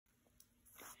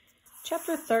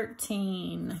Chapter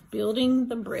 13, Building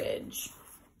the Bridge.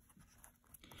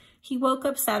 He woke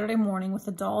up Saturday morning with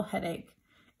a dull headache.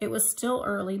 It was still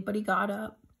early, but he got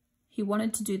up. He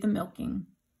wanted to do the milking.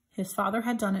 His father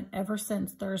had done it ever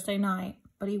since Thursday night,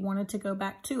 but he wanted to go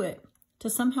back to it, to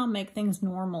somehow make things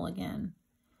normal again.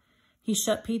 He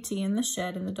shut PT in the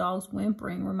shed, and the dog's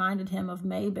whimpering reminded him of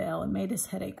Maybelle and made his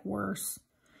headache worse.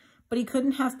 But he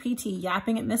couldn't have PT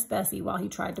yapping at Miss Bessie while he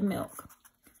tried to milk.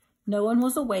 No one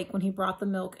was awake when he brought the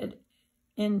milk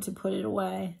in to put it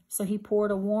away, so he poured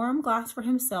a warm glass for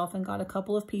himself and got a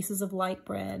couple of pieces of light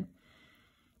bread.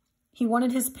 He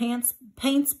wanted his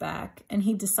paints back, and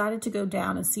he decided to go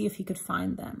down and see if he could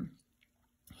find them.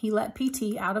 He let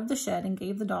PT out of the shed and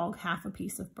gave the dog half a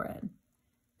piece of bread.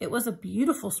 It was a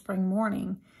beautiful spring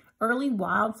morning. Early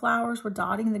wildflowers were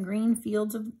dotting the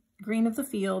green of the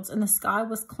fields, and the sky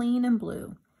was clean and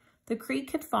blue. The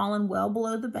creek had fallen well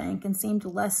below the bank and seemed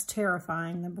less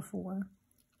terrifying than before.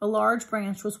 A large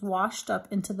branch was washed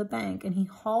up into the bank, and he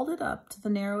hauled it up to the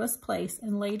narrowest place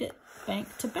and laid it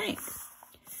bank to bank.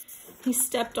 He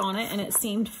stepped on it, and it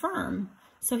seemed firm,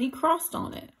 so he crossed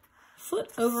on it,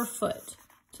 foot over foot,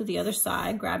 to the other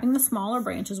side, grabbing the smaller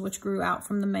branches which grew out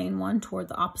from the main one toward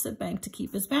the opposite bank to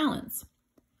keep his balance.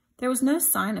 There was no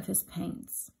sign of his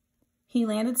paints. He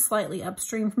landed slightly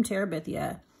upstream from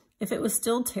Terabithia, if it was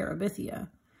still Terabithia,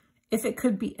 if it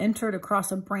could be entered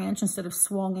across a branch instead of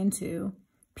swung into.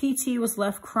 PT was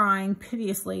left crying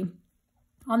piteously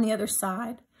on the other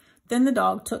side. Then the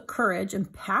dog took courage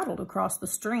and paddled across the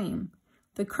stream.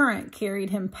 The current carried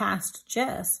him past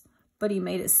Jess, but he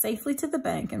made it safely to the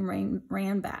bank and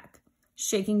ran back,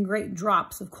 shaking great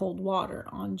drops of cold water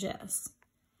on Jess.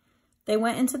 They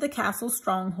went into the castle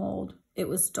stronghold. It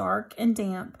was dark and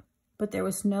damp, but there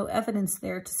was no evidence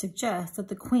there to suggest that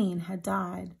the queen had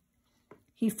died.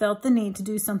 He felt the need to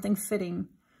do something fitting,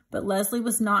 but Leslie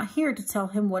was not here to tell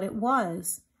him what it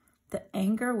was. The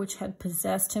anger which had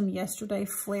possessed him yesterday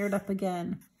flared up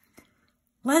again.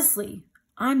 "Leslie,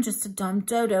 I'm just a dumb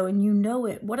dodo, and you know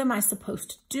it. What am I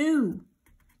supposed to do?"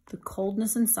 The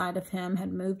coldness inside of him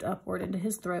had moved upward into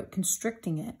his throat,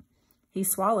 constricting it. He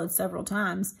swallowed several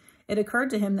times. It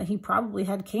occurred to him that he probably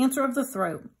had cancer of the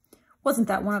throat. Wasn't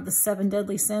that one of the 7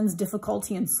 deadly sins,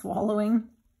 difficulty in swallowing?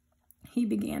 He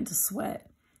began to sweat.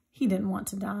 He didn't want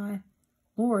to die.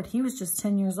 Lord, he was just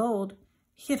 10 years old.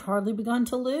 He had hardly begun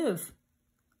to live.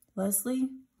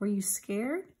 "Leslie, were you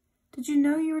scared? Did you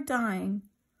know you were dying?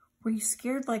 Were you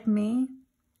scared like me?"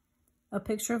 A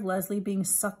picture of Leslie being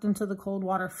sucked into the cold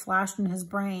water flashed in his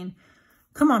brain.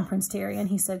 "Come on, Prince Terrian,"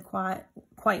 he said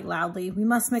quite loudly. "We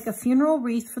must make a funeral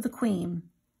wreath for the queen."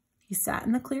 He sat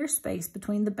in the clear space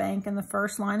between the bank and the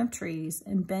first line of trees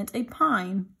and bent a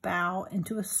pine bough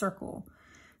into a circle,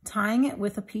 tying it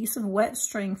with a piece of wet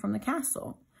string from the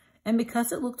castle. And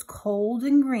because it looked cold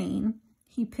and green,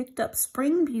 he picked up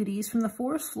spring beauties from the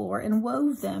forest floor and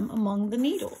wove them among the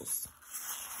needles.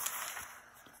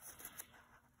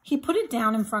 He put it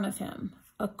down in front of him.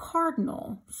 A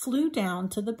cardinal flew down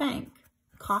to the bank,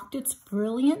 cocked its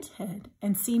brilliant head,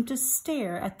 and seemed to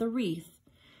stare at the wreath.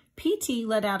 PT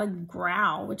let out a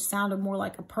growl, which sounded more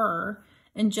like a purr,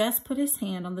 and Jess put his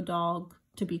hand on the dog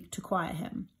to quiet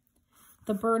him.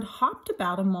 The bird hopped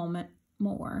about a moment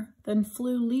more, then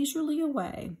flew leisurely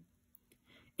away.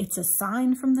 "It's a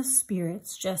sign from the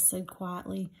spirits," Jess said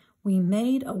quietly. "We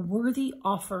made a worthy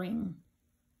offering."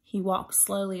 He walked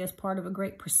slowly as part of a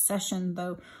great procession,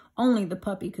 though only the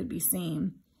puppy could be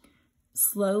seen.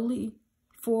 Slowly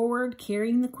forward,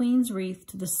 carrying the queen's wreath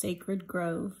to the sacred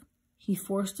grove. He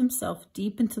forced himself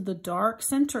deep into the dark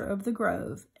center of the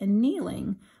grove and,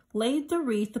 kneeling, laid the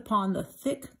wreath upon the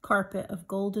thick carpet of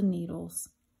golden needles.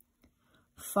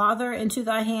 "Father, into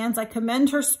thy hands I commend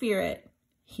her spirit."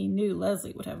 He knew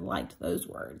Leslie would have liked those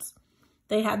words.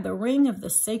 They had the ring of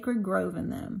the sacred grove in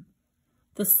them.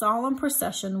 The solemn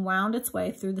procession wound its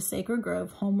way through the sacred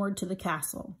grove homeward to the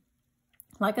castle.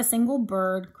 Like a single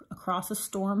bird across a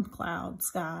storm cloud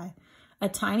sky, a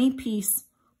tiny piece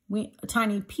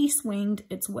winged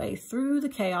its way through the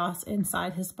chaos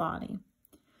inside his body.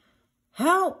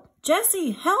 "Help!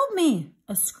 Jessie, help me!"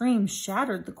 A scream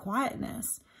shattered the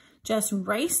quietness. Jess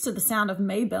raced to the sound of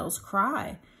Maybelle's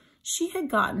cry. She had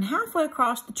gotten halfway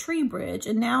across the tree bridge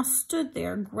and now stood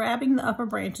there grabbing the upper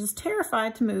branches,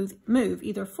 terrified to move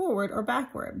either forward or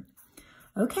backward.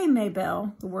 "Okay,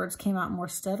 Maybelle," the words came out more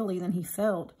steadily than he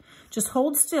felt. "Just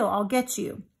hold still, I'll get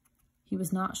you." He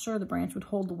was not sure the branch would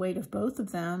hold the weight of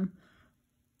them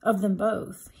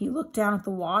both. He looked down at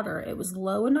the water. It was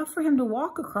low enough for him to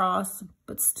walk across,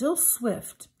 but still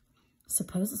swift.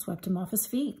 Suppose it swept him off his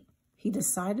feet. He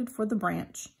decided for the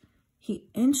branch. He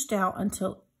inched out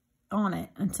until on it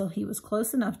until he was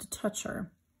close enough to touch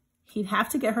her. He'd have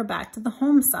to get her back to the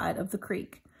home side of the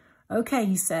creek. Okay,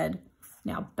 he said,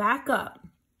 now back up.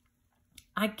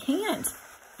 I can't.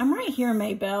 I'm right here,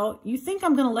 Maybelle. You think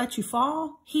I'm going to let you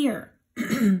fall? Here.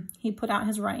 He put out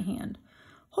his right hand.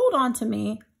 Hold on to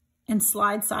me and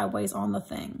slide sideways on the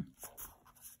thing.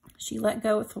 She let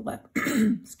go with her left,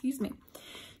 excuse me.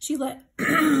 She let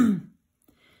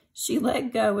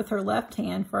go with her left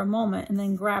hand for a moment and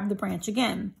then grabbed the branch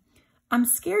again. I'm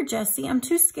scared, Jessie. I'm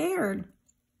too scared.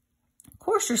 Of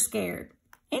course you're scared.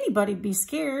 Anybody'd be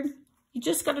scared. You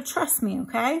just got to trust me,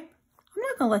 okay? I'm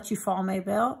not going to let you fall,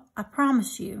 Maybelle. I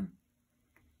promise you.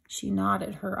 She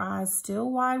nodded, her eyes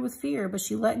still wide with fear, but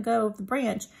she let go of the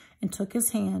branch and took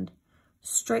his hand.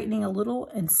 Straightening a little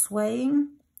and swaying,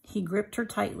 he gripped her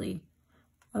tightly.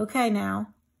 Okay,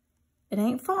 now. It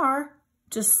ain't far.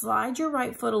 Just slide your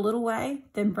right foot a little way,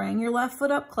 then bring your left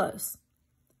foot up close.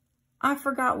 I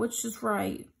forgot which is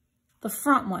right. The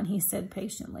front one, he said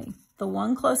patiently. The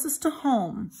one closest to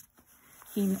home.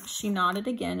 She nodded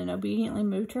again and obediently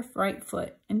moved her right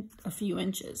foot a few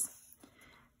inches.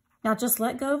 Now just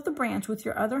let go of the branch with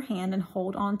your other hand and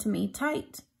hold on to me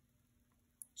tight.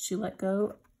 She let go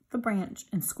of the branch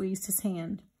and squeezed his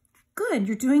hand. Good,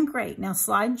 you're doing great. Now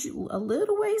slide you a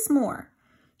little ways more.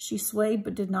 She swayed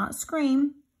but did not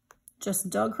scream, just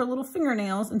dug her little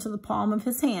fingernails into the palm of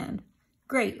his hand.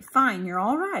 Great, fine, you're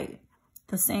all right.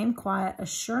 The same quiet,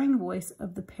 assuring voice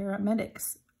of the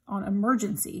paramedics on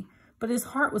emergency, but his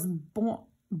heart was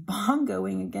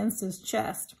bongoing against his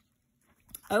chest.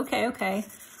 Okay,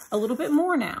 a little bit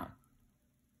more now.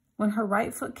 When her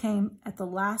right foot came at the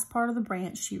last part of the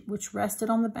branch, which rested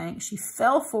on the bank, she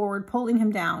fell forward, pulling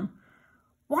him down.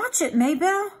 Watch it,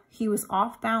 Maybelle. He was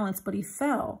off balance, but he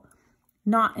fell,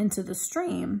 not into the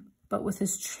stream, but with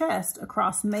his chest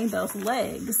across Maybelle's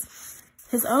legs,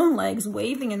 his own legs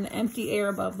waving in the empty air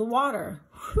above the water.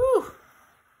 Whew!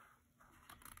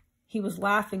 He was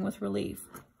laughing with relief.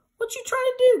 What you trying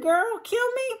to do, girl? Kill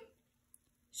me?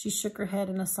 She shook her head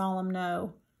in a solemn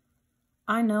no.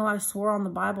 I know I swore on the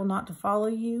Bible not to follow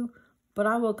you, but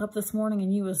I woke up this morning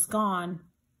and you was gone.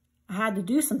 I had to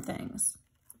do some things.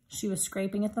 She was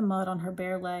scraping at the mud on her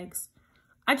bare legs.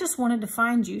 I just wanted to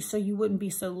find you so you wouldn't be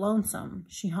so lonesome.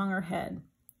 She hung her head,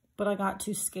 but I got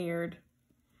too scared.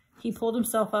 He pulled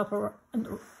himself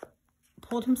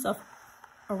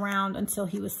around until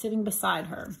he was sitting beside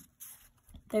her.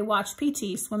 They watched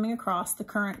PT swimming across the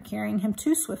current, carrying him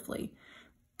too swiftly,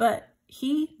 but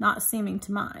he not seeming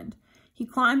to mind. He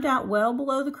climbed out well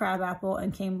below the crabapple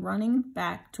and came running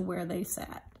back to where they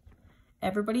sat.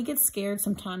 Everybody gets scared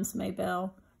sometimes,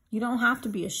 Maybelle. You don't have to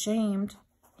be ashamed.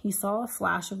 He saw a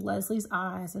flash of Leslie's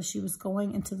eyes as she was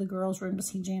going into the girls' room to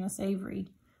see Janice Avery.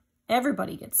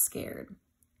 Everybody gets scared.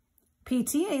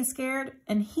 PT ain't scared,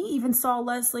 and he even saw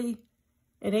Leslie.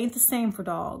 It ain't the same for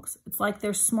dogs. It's like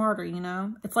they're smarter, you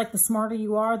know? It's like the smarter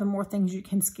you are, the more things you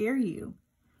can scare you.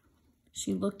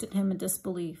 She looked at him in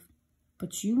disbelief.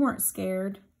 But you weren't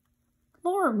scared.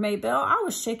 Lord, Maybelle, I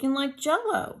was shaking like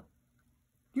Jell-O.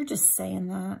 You're just saying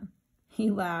that.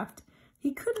 He laughed.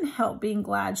 He couldn't help being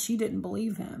glad she didn't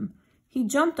believe him. He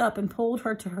jumped up and pulled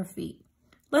her to her feet.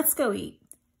 Let's go eat.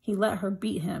 He let her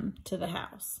beat him to the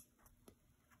house.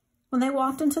 When they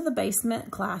walked into the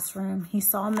basement classroom, he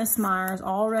saw Miss Myers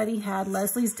already had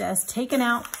Leslie's desk taken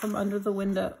out from under the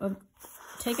window.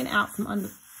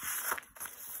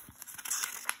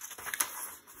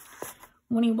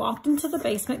 When he walked into the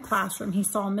basement classroom, he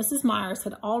saw Mrs. Myers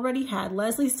had already had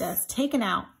Leslie's desk taken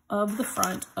out of the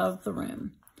front of the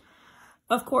room.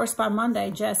 Of course, by Monday,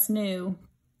 Jess knew,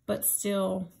 but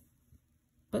still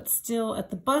at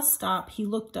the bus stop, he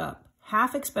looked up,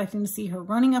 half expecting to see her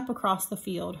running up across the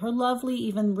field, her lovely,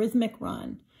 even rhythmic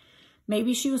run.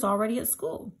 Maybe she was already at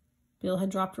school. Bill had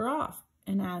dropped her off,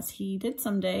 and as he did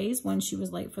some days when she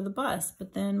was late for the bus.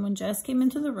 But then when Jess came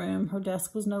into the room, her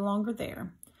desk was no longer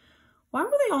there. Why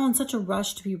were they all in such a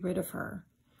rush to be rid of her?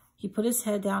 He put his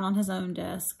head down on his own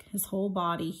desk, his whole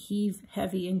body heaved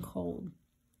heavy and cold.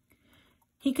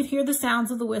 He could hear the sounds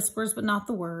of the whispers, but not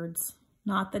the words.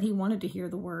 Not that he wanted to hear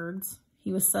the words.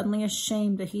 He was suddenly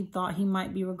ashamed that he thought he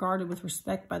might be regarded with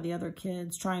respect by the other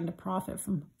kids, trying to profit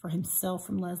for himself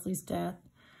from Leslie's death.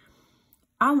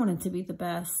 I wanted to be the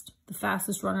best, the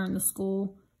fastest runner in the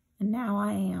school, and now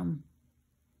I am.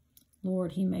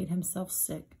 Lord, he made himself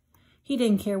sick. He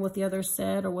didn't care what the others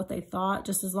said or what they thought,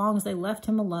 just as long as they left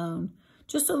him alone,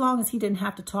 just so long as he didn't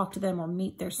have to talk to them or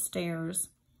meet their stares.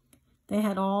 They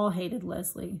had all hated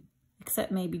Leslie,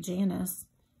 except maybe Janice.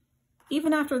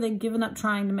 Even after they'd given up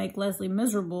trying to make Leslie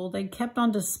miserable, they kept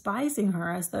on despising her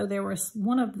as though there was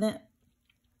one of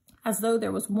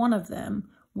them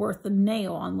worth the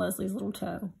nail on Leslie's little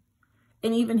toe.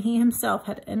 And even he himself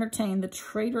had entertained the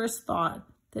traitorous thought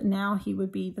that now he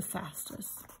would be the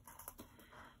fastest.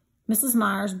 Mrs.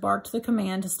 Myers barked the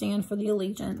command to stand for the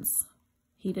allegiance.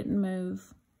 He didn't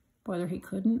move. Whether he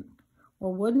couldn't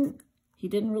or wouldn't, he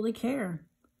didn't really care.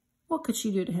 What could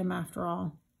she do to him after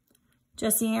all?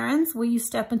 Jessie Aarons, will you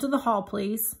step into the hall,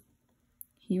 please?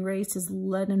 He raised his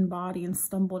leaden body and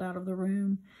stumbled out of the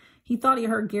room. He thought he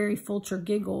heard Gary Fulcher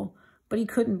giggle, but he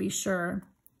couldn't be sure.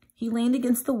 He leaned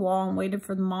against the wall and waited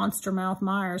for the monster-mouthed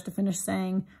Myers to finish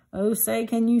saying, "Oh, say,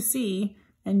 can you see?"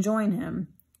 and join him.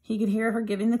 He could hear her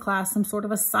giving the class some sort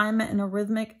of assignment in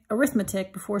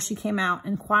arithmetic before she came out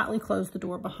and quietly closed the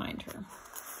door behind her.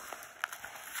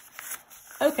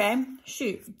 Okay,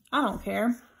 shoot, I don't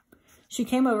care. She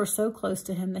came over so close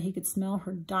to him that he could smell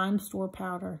her dime store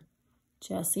powder.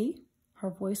 Jessie?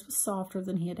 Her voice was softer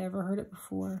than he had ever heard it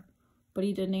before, but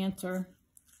he didn't answer.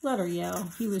 Let her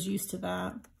yell. He was used to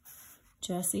that.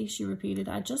 Jessie, she repeated,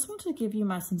 I just want to give you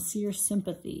my sincere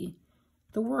sympathy.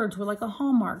 The words were like a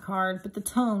Hallmark card, but the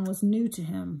tone was new to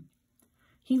him.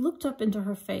 He looked up into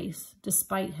her face,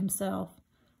 despite himself.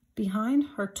 Behind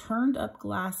her turned-up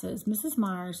glasses, Mrs.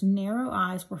 Myers' narrow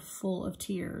eyes were full of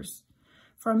tears.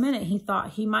 For a minute, he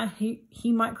thought he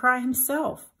might cry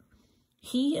himself.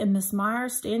 He and Miss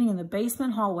Myers standing in the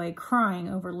basement hallway crying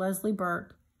over Leslie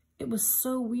Burke. It was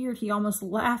so weird he almost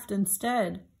laughed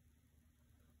instead.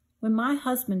 When my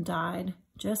husband died,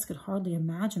 Jess could hardly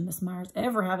imagine Miss Myers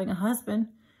ever having a husband.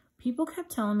 People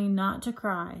kept telling me not to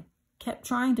cry, kept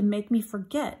trying to make me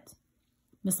forget.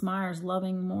 Mrs. Myers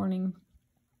loving mourning.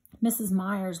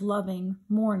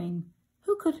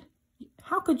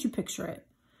 How could you picture it?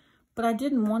 But I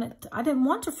didn't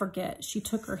want to forget. She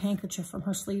took her handkerchief from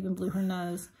her sleeve and blew her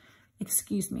nose.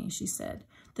 Excuse me, she said.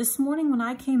 This morning when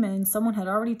I came in, someone had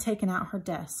already taken out her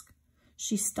desk.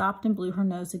 She stopped and blew her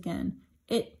nose again.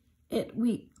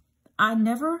 I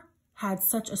never had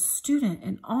such a student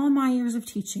in all my years of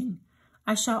teaching.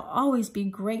 I shall always be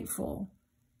grateful.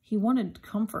 He wanted to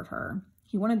comfort her.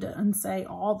 He wanted to unsay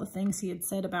all the things he had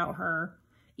said about her,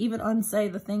 even unsay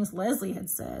the things Leslie had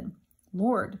said.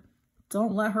 Lord,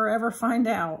 don't let her ever find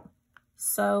out.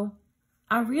 So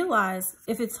I realize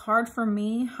if it's hard for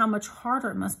me, how much harder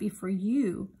it must be for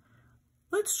you.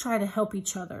 Let's try to help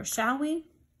each other, shall we?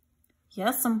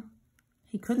 Yes'm.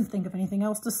 He couldn't think of anything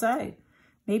else to say.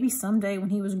 Maybe someday when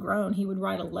he was grown, he would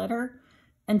write a letter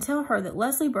and tell her that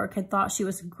Leslie Burke had thought she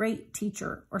was a great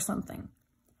teacher or something.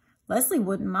 Leslie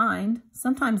wouldn't mind.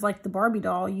 Sometimes, like the Barbie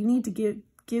doll, you need to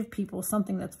give people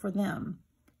something that's for them,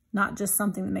 not just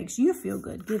something that makes you feel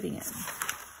good giving it.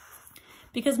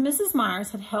 Because Mrs.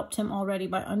 Myers had helped him already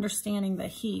by understanding that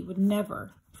he would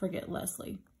never forget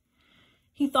Leslie.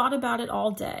 He thought about it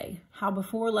all day, how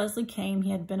before Leslie came,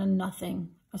 he had been a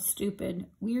nothing, a stupid,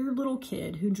 weird little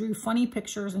kid who drew funny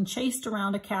pictures and chased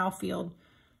around a cow field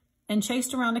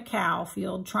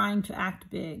trying to act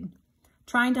big,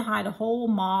 trying to hide a whole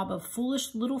mob of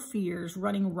foolish little fears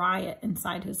running riot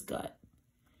inside his gut.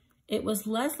 It was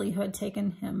Leslie who had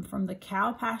taken him from the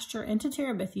cow pasture into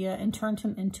Terabithia and turned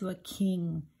him into a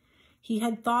king. He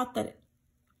had thought that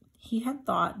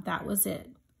was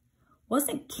it.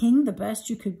 Wasn't king the best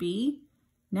you could be?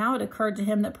 Now it occurred to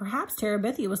him that perhaps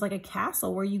Terabithia was like a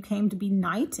castle where you came to be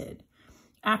knighted.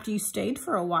 After you stayed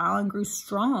for a while and grew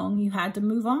strong, you had to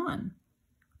move on.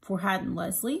 For hadn't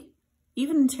Leslie,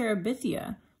 even in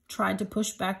Terabithia, tried to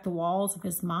push back the walls of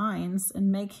his minds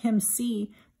and make him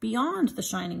see beyond the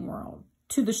shining world,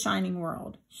 to the shining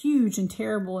world, huge and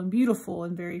terrible and beautiful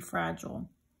and very fragile.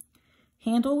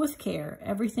 Handle with care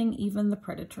everything, even the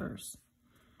predators.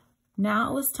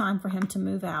 Now it was time for him to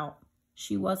move out.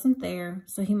 She wasn't there,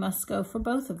 so he must go for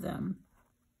both of them.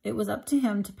 It was up to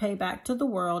him to pay back to the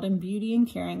world in beauty and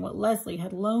caring what Leslie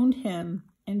had loaned him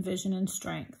in vision and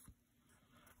strength.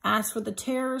 As for the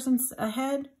terrors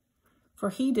ahead, for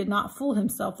he did not fool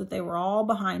himself that they were all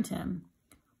behind him.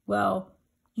 Well,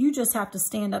 you just have to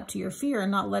stand up to your fear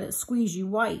and not let it squeeze you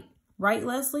white. Right,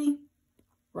 Leslie?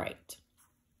 Right.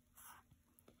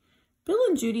 Bill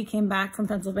and Judy came back from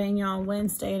Pennsylvania on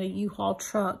Wednesday in a U-Haul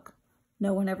truck.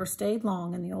 No one ever stayed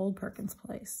long in the old Perkins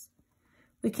place.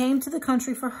 We came to the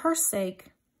country for her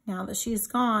sake. Now that she's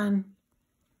gone,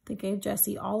 they gave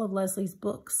Jessie all of Leslie's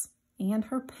books and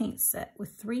her paint set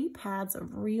with 3 pads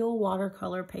of real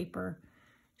watercolor paper.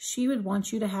 She would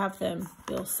want you to have them,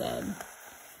 Bill said.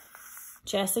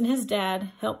 Jess and his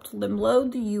dad helped them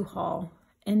load the U-Haul.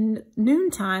 In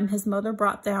noontime, his mother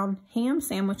brought down ham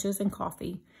sandwiches and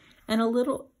coffee, and a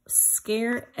little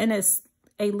scared,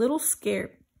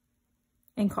 the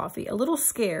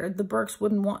Burkes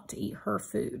wouldn't want to eat her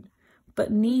food.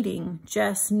 but needing,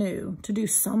 Jess knew, to do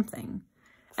something.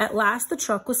 At last the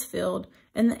truck was filled,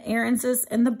 and the Aaronses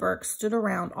and the Burkes stood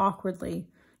around awkwardly,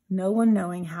 no one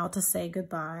knowing how to say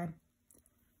goodbye.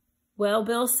 "Well,"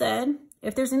 Bill said,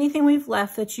 "if there's anything we've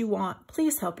left that you want,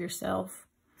 please help yourself."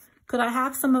 "Could I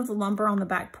have some of the lumber on the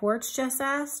back porch?" Jess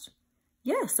asked.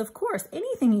 "Yes, of course,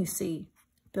 anything you see."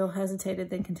 Bill hesitated,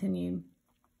 then continued.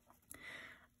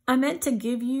 "I meant to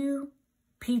give you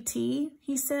PT,"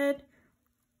 he said,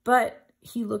 but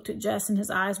he looked at Jess and his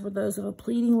eyes were those of a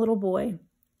pleading little boy.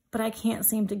 "But I can't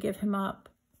seem to give him up."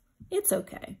 "It's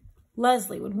okay.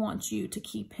 Leslie would want you to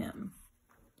keep him."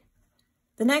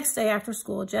 The next day after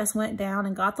school, Jess went down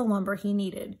and got the lumber he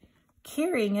needed,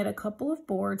 carrying it a couple of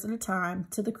boards at a time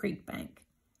to the creek bank.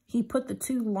 He put the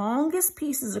 2 longest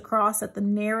pieces across at the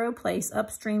narrow place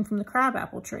upstream from the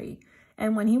crabapple tree,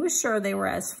 and when he was sure they were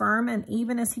as firm and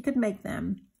even as he could make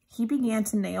them, he began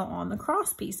to nail on the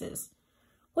cross pieces.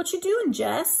 "What you doing,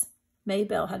 Jess?"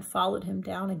 Maybelle had followed him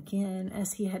down again,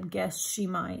 as he had guessed she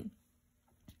might.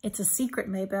 "It's a secret,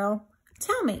 Maybelle.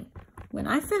 Tell me when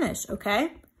I finish,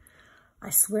 okay? I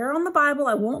swear on the Bible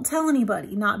I won't tell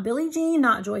anybody. Not Billie Jean,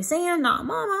 not Joyce Ann, not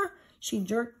Mama." She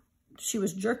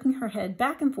was jerking her head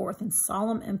back and forth in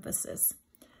solemn emphasis.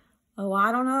 "Oh,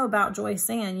 I don't know about Joyce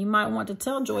Ann. You might want to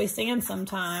tell Joyce Ann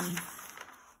sometime."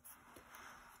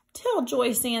 "Tell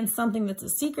Joyce Ann something that's a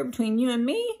secret between you and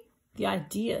me?" The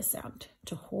idea seemed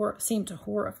to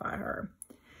horrify her.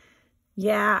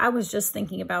 "Yeah, I was just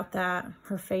thinking about that."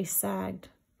 Her face sagged.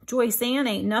 "Joyce Ann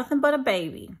ain't nothing but a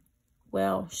baby."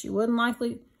 "Well, she wouldn't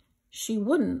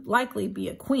likely be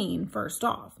a queen, first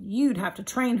off. You'd have to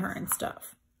train her and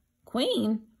stuff."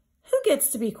 "Queen? Who gets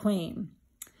to be queen?"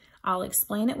 "I'll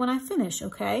explain it when I finish,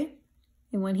 okay?"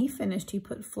 And when he finished, he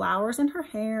put flowers in her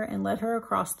hair and led her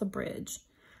across the bridge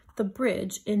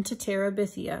into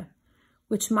Terabithia,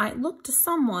 which might look to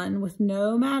someone with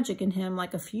no magic in him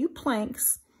like a few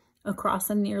planks across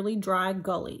a nearly dry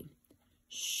gully.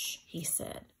 "Shh," he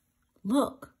said.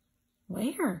 "Look."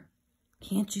 "Where?"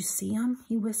 "Can't you see 'em?"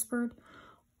 he whispered.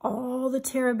 "All the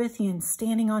Terabithians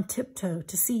standing on tiptoe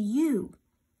to see you."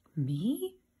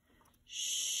 "Me?"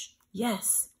 "Shh,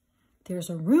 yes. There's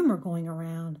a rumor going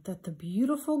around that the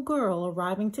beautiful girl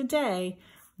arriving today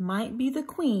might be the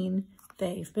queen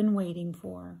they've been waiting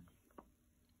for."